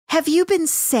Have you been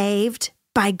saved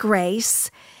by grace?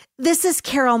 This is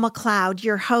Carol McLeod,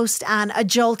 your host on A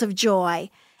Jolt of Joy.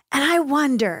 And I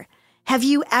wonder, have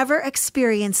you ever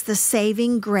experienced the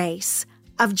saving grace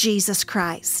of Jesus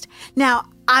Christ? Now,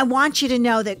 I want you to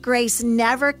know that grace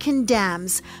never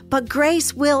condemns, but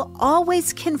grace will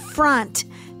always confront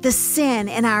the sin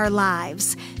in our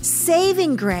lives.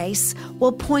 Saving grace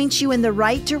will point you in the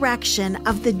right direction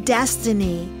of the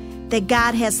destiny that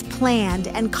God has planned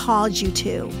and called you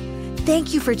to.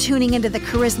 Thank you for tuning into the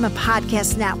Charisma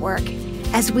Podcast Network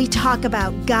as we talk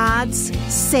about God's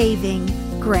saving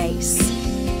grace.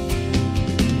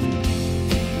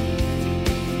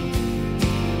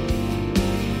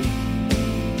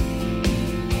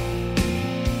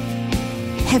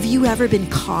 Have you ever been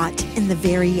caught in the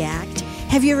very act?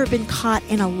 Have you ever been caught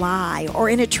in a lie or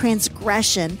in a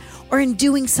transgression or in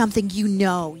doing something you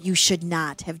know you should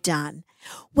not have done?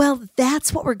 Well,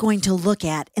 that's what we're going to look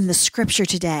at in the scripture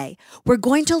today. We're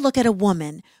going to look at a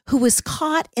woman who was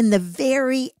caught in the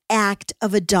very act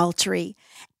of adultery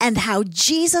and how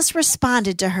Jesus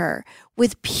responded to her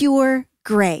with pure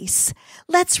grace.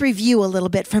 Let's review a little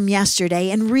bit from yesterday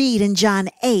and read in John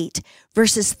 8,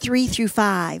 verses 3 through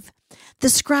 5. The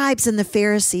scribes and the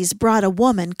Pharisees brought a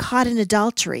woman caught in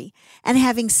adultery, and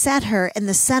having set her in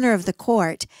the center of the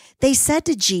court, they said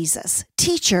to Jesus,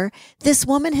 "Teacher, this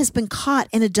woman has been caught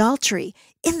in adultery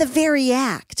in the very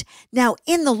act. Now,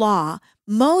 in the law,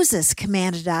 Moses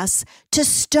commanded us to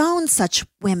stone such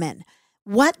women.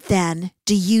 What then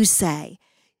do you say?"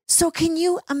 So can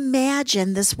you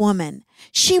imagine this woman?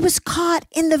 She was caught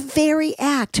in the very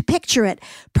act. Picture it.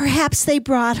 Perhaps they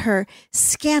brought her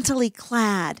scantily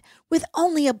clad with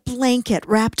only a blanket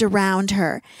wrapped around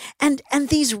her. And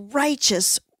these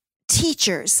righteous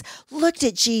teachers looked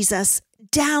at Jesus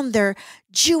down their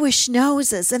Jewish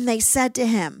noses and they said to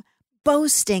him,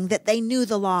 boasting that they knew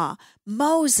the law,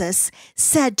 Moses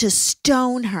said to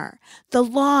stone her. The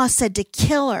law said to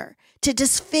kill her, to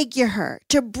disfigure her,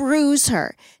 to bruise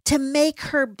her, to make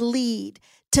her bleed,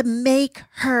 to make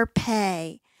her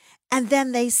pay. And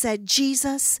then they said,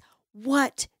 Jesus,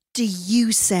 what do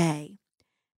you say?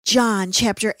 John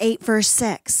chapter 8, verse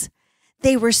 6.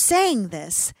 They were saying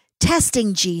this,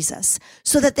 testing Jesus,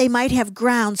 so that they might have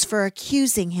grounds for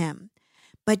accusing him.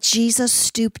 But Jesus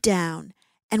stooped down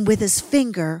and with his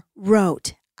finger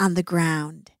wrote on the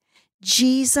ground.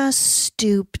 Jesus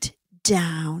stooped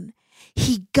down.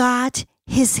 He got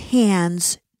his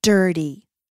hands dirty.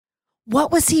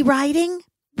 What was he writing?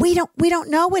 We don't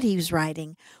know what he was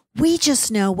writing. We just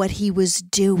know what he was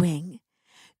doing.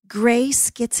 Grace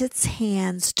gets its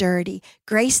hands dirty.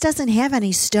 Grace doesn't have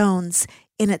any stones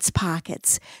in its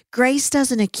pockets. Grace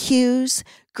doesn't accuse.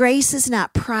 Grace is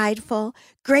not prideful.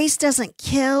 Grace doesn't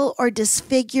kill or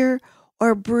disfigure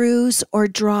or bruise or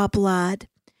draw blood.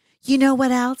 You know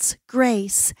what else?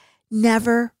 Grace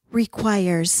never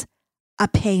requires a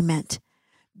payment.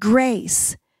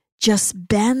 Grace just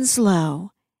bends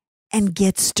low and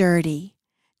gets dirty.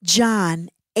 John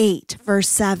 8, verse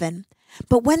 7.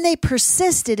 But when they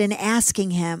persisted in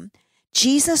asking him,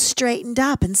 Jesus straightened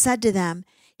up and said to them,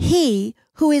 "He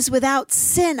who is without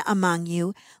sin among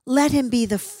you, let him be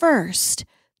the first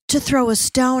to throw a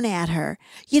stone at her."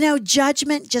 You know,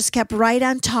 judgment just kept right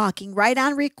on talking, right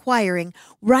on requiring,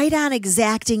 right on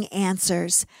exacting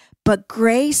answers. But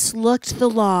grace looked the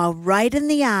law right in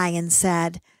the eye and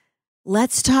said,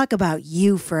 "Let's talk about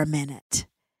you for a minute."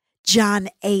 John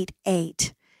 8,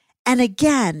 8. And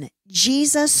again,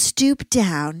 Jesus stooped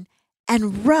down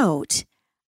and wrote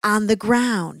on the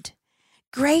ground.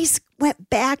 Grace went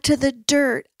back to the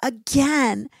dirt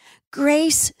again.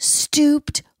 Grace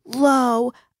stooped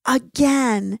low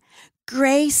again.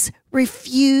 Grace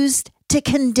refused to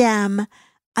condemn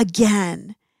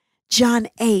again. John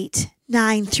 8,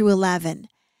 9 through 11.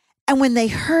 And when they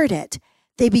heard it,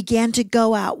 they began to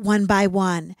go out one by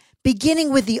one,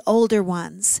 beginning with the older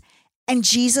ones. And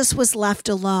Jesus was left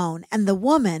alone, and the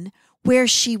woman where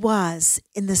she was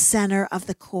in the center of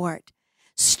the court.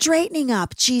 Straightening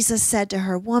up, Jesus said to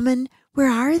her, "Woman, where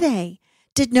are they?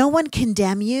 Did no one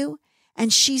condemn you?"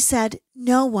 And she said,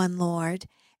 "No one, Lord."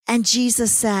 And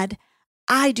Jesus said,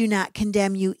 "I do not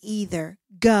condemn you either.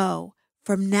 Go.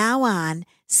 From now on,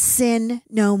 sin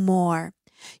no more."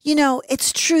 You know,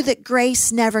 it's true that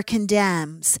grace never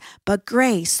condemns, but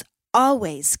grace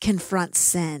always confronts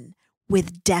sin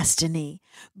with destiny.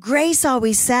 Grace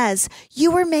always says,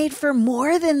 you were made for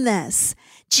more than this.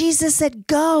 Jesus said,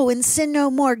 go and sin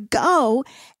no more. Go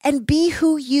and be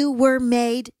who you were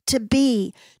made to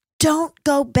be. Don't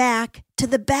go back to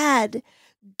the bed.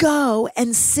 Go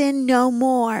and sin no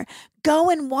more. Go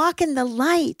and walk in the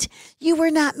light. You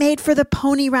were not made for the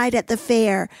pony ride at the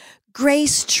fair.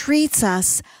 Grace treats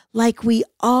us like we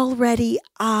already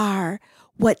are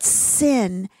what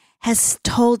sin has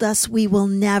told us we will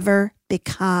never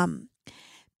become.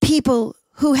 People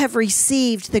who have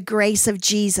received the grace of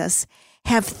Jesus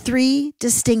have three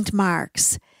distinct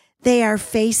marks. They are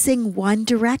facing one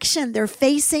direction. They're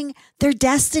facing their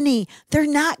destiny. They're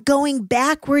not going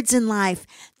backwards in life.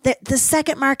 The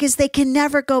second mark is they can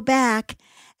never go back.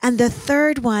 And the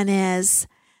third one is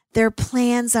their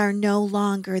plans are no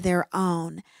longer their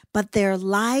own, but their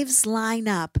lives line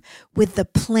up with the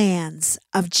plans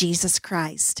of Jesus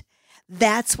Christ.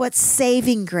 That's what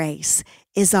saving grace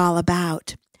is all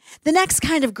about. The next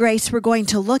kind of grace we're going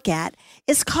to look at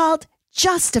is called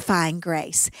justifying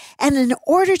grace. And in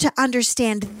order to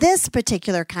understand this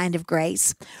particular kind of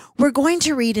grace, we're going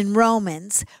to read in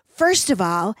Romans, first of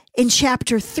all, in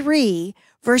chapter 3,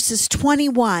 verses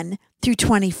 21 through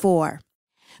 24.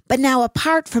 But now,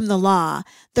 apart from the law,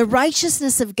 the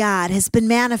righteousness of God has been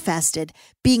manifested,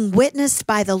 being witnessed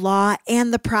by the law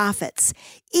and the prophets,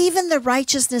 even the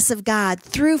righteousness of God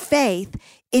through faith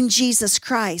in Jesus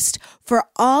Christ for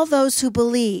all those who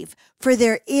believe, for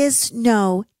there is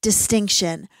no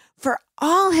distinction. For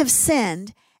all have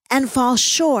sinned and fall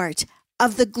short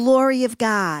of the glory of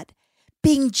God,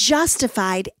 being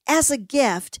justified as a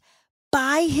gift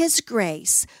by his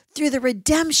grace through the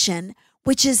redemption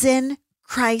which is in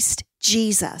Christ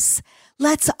Jesus.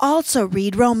 Let's also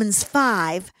read Romans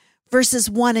 5, verses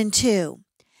 1 and 2.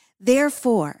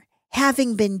 Therefore,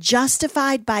 having been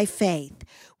justified by faith,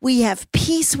 we have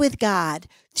peace with God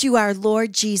through our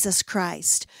Lord Jesus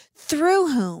Christ,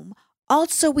 through whom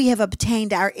also we have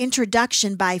obtained our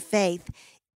introduction by faith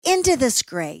into this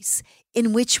grace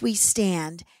in which we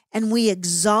stand, and we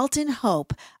exult in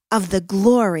hope of the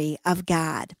glory of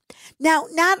God. Now,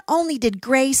 not only did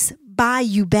grace buy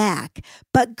you back,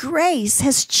 but grace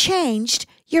has changed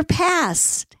your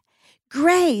past.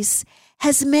 Grace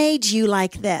has made you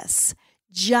like this,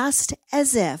 just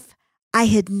as if I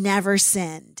had never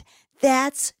sinned.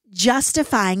 That's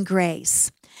justifying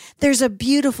grace. There's a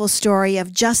beautiful story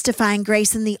of justifying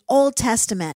grace in the Old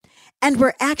Testament, and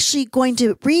we're actually going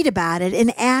to read about it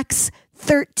in Acts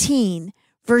 13,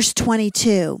 verse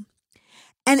 22.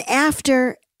 And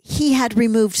after he had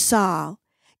removed Saul,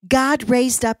 God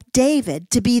raised up David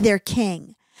to be their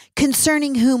king,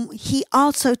 concerning whom he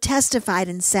also testified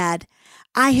and said,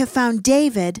 I have found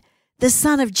David, the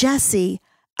son of Jesse,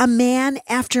 a man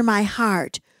after my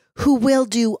heart, who will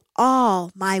do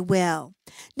all my will.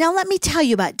 Now let me tell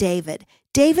you about David.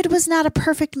 David was not a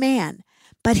perfect man,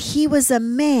 but he was a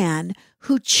man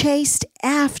who chased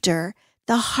after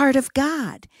the heart of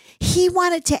God. He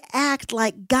wanted to act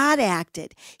like God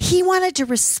acted. He wanted to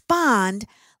respond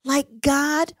like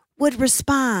God would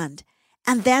respond.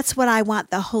 And that's what I want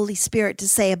the Holy Spirit to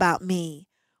say about me.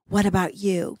 What about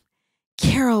you?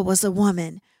 Carol was a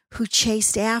woman who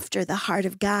chased after the heart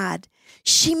of God.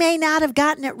 She may not have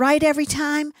gotten it right every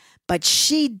time, but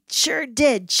she sure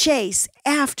did chase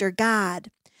after God.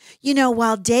 You know,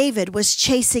 while David was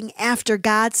chasing after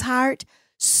God's heart,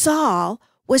 Saul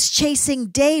was chasing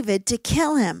David to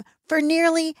kill him for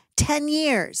nearly 10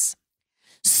 years.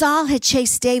 Saul had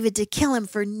chased David to kill him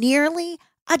for nearly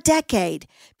a decade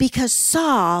because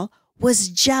Saul was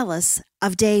jealous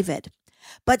of David.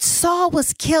 But Saul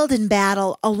was killed in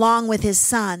battle along with his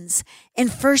sons in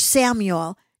 1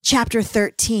 Samuel chapter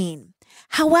 13.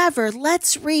 However,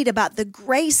 let's read about the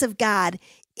grace of God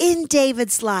in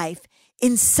David's life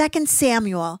in 2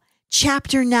 Samuel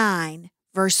chapter 9,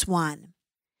 verse 1.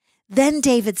 Then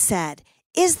David said,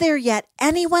 Is there yet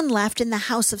anyone left in the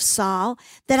house of Saul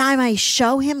that I may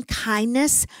show him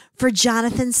kindness for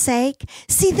Jonathan's sake?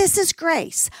 See, this is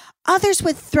grace. Others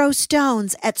would throw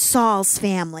stones at Saul's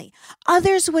family.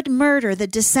 Others would murder the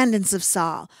descendants of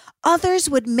Saul. Others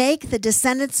would make the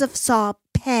descendants of Saul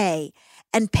pay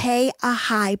a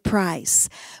high price.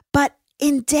 But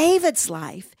in David's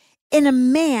life, in a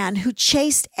man who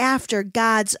chased after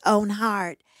God's own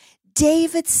heart,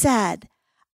 David said,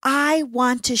 I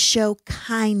want to show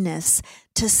kindness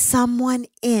to someone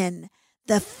in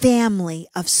the family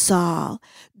of Saul.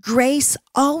 Grace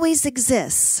always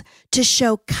exists to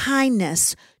show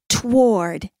kindness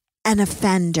toward an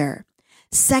offender.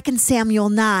 2 Samuel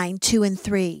 9, 2 and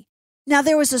 3. Now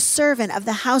there was a servant of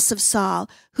the house of Saul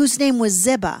whose name was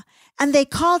Ziba, and they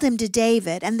called him to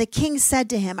David. And the king said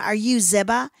to him, Are you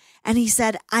Ziba? And he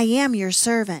said, I am your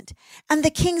servant. And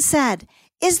the king said,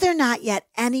 Is there not yet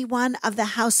anyone of the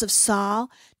house of Saul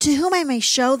to whom I may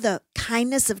show the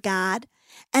kindness of God?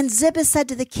 And Ziba said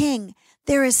to the king,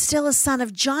 There is still a son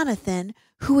of Jonathan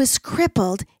who is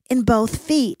crippled in both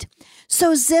feet.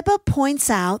 So Ziba points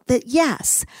out that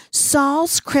yes,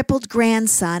 Saul's crippled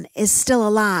grandson is still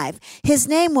alive. His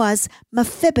name was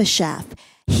Mephibosheth.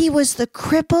 He was the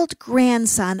crippled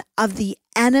grandson of the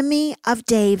enemy of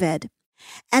David.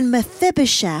 And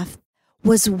Mephibosheth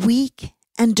was weak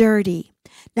and dirty.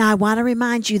 Now I want to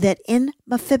remind you that in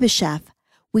Mephibosheth,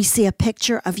 we see a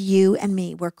picture of you and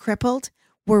me. We're crippled,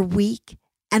 we're weak,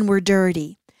 and we're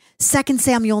dirty. 2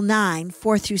 Samuel 9,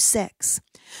 4-6.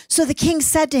 So the king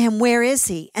said to him, "Where is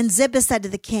he?" And Ziba said to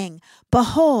the king,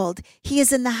 "Behold, he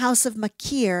is in the house of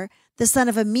Machir, the son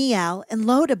of Amiel, in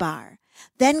Lodabar."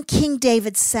 Then King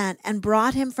David sent and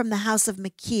brought him from the house of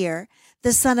Machir,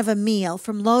 the son of Amiel,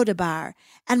 from Lodabar.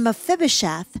 And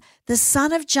Mephibosheth, the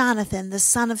son of Jonathan, the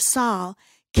son of Saul,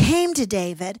 came to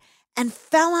David and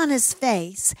fell on his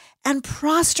face and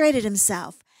prostrated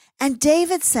himself. And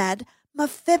David said,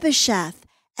 "Mephibosheth."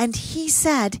 And he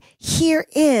said, "Here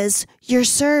is your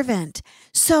servant."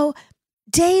 So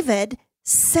David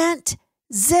sent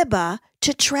Ziba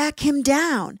to track him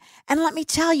down. And let me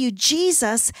tell you,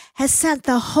 Jesus has sent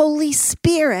the Holy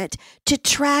Spirit to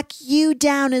track you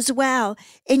down as well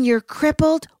in your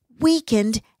crippled,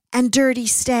 weakened, and dirty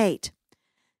state.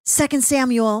 2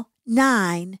 Samuel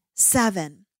 9,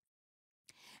 7.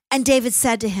 And David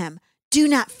said to him, "Do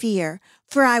not fear,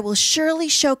 for I will surely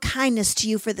show kindness to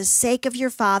you for the sake of your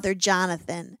father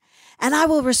Jonathan. And I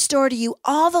will restore to you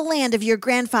all the land of your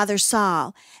grandfather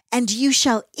Saul, and you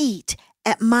shall eat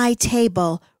at my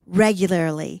table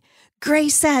regularly."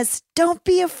 Grace says, don't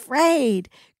be afraid.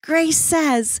 Grace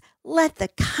says, let the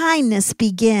kindness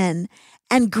begin.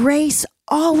 And grace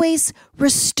always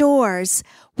restores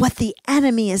what the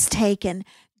enemy has taken.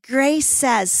 Grace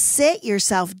says, sit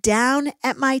yourself down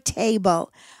at my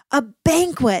table. A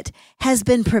banquet has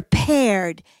been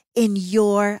prepared in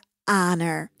your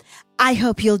honor. I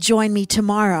hope you'll join me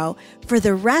tomorrow for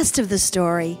the rest of the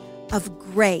story of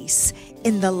grace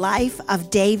in the life of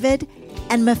David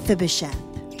and Mephibosheth.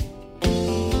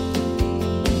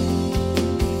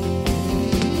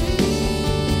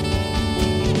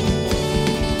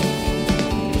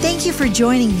 Thank you for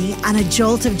joining me on A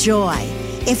Jolt of Joy.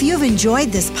 If you've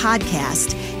enjoyed this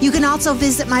podcast, you can also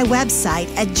visit my website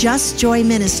at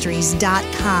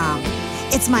justjoyministries.com.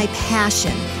 It's my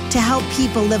passion to help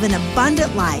people live an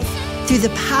abundant life through the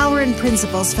power and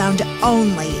principles found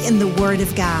only in the Word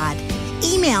of God.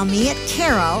 Email me at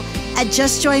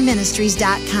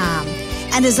carol@justjoyministries.com.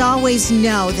 And as always,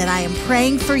 know that I am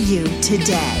praying for you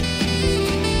today.